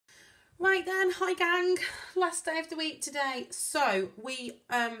Right then, hi gang, last day of the week today. So we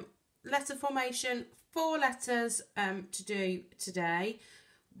letter formation, 4 letters to do today.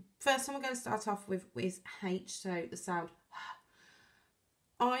 First one we're going to start off with is H, so the sound.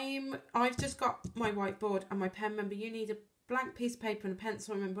 I've just got my whiteboard and my pen. Remember, you need a blank piece of paper and a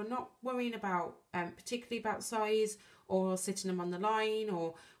pencil. Remember, I'm not worrying about particularly about size or sitting them on the line,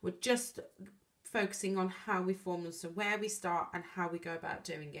 or we're just focusing on how we form them, so where we start and how we go about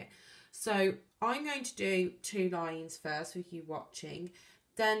doing it. So I'm going to do 2 lines first with you watching,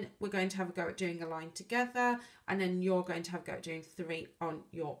 then we're going to have a go at doing a line together, and then you're going to have a go at doing 3 on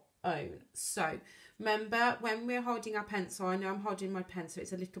your own. So remember, when we're holding our pencil, I know I'm holding my pen so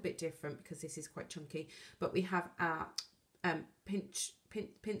it's a little bit different because this is quite chunky, but we have our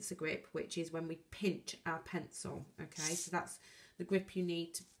pincer grip, which is when we pinch our pencil. Okay, so that's the grip you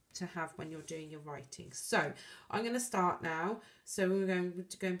need to have when you're doing your writing. So I'm going to start now. So we're going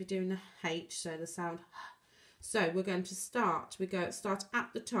to be doing the H, so the sound. So we're going to start. We start at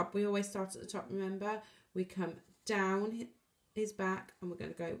the top. We always start at the top, remember. We come down his back and we're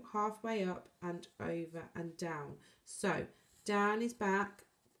going to go halfway up and over and down. So down his back,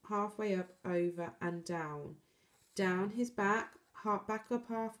 halfway up, over and down. Down his back, back up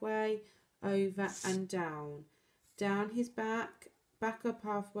halfway, over and down. Down his back, back up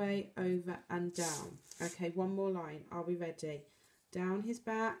halfway, over and down. Okay, one more line. Are we ready? Down his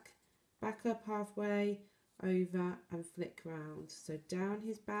back up halfway, over and flick round. So down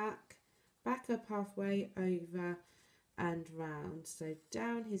his back up halfway, over and round. So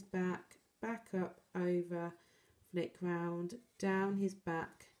down his back up, over, flick round. Down his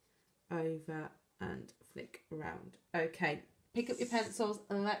back, over and flick round. Okay, pick up your pencils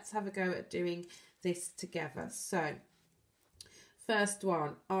and let's have a go at doing this together. So first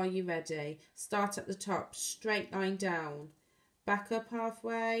one, are you ready? Start at the top, straight line down, back up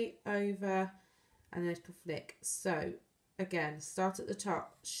halfway, over, and a little flick. So again, start at the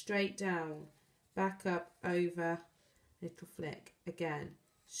top, straight down, back up, over, little flick. Again,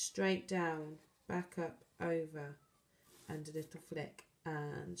 straight down, back up, over, and a little flick.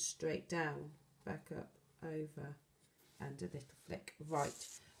 And straight down, back up, over, and a little flick. Right,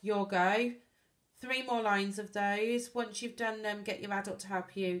 your go. 3 more lines of those. Once you've done them, get your adult to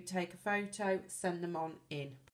help you take a photo, send them on in.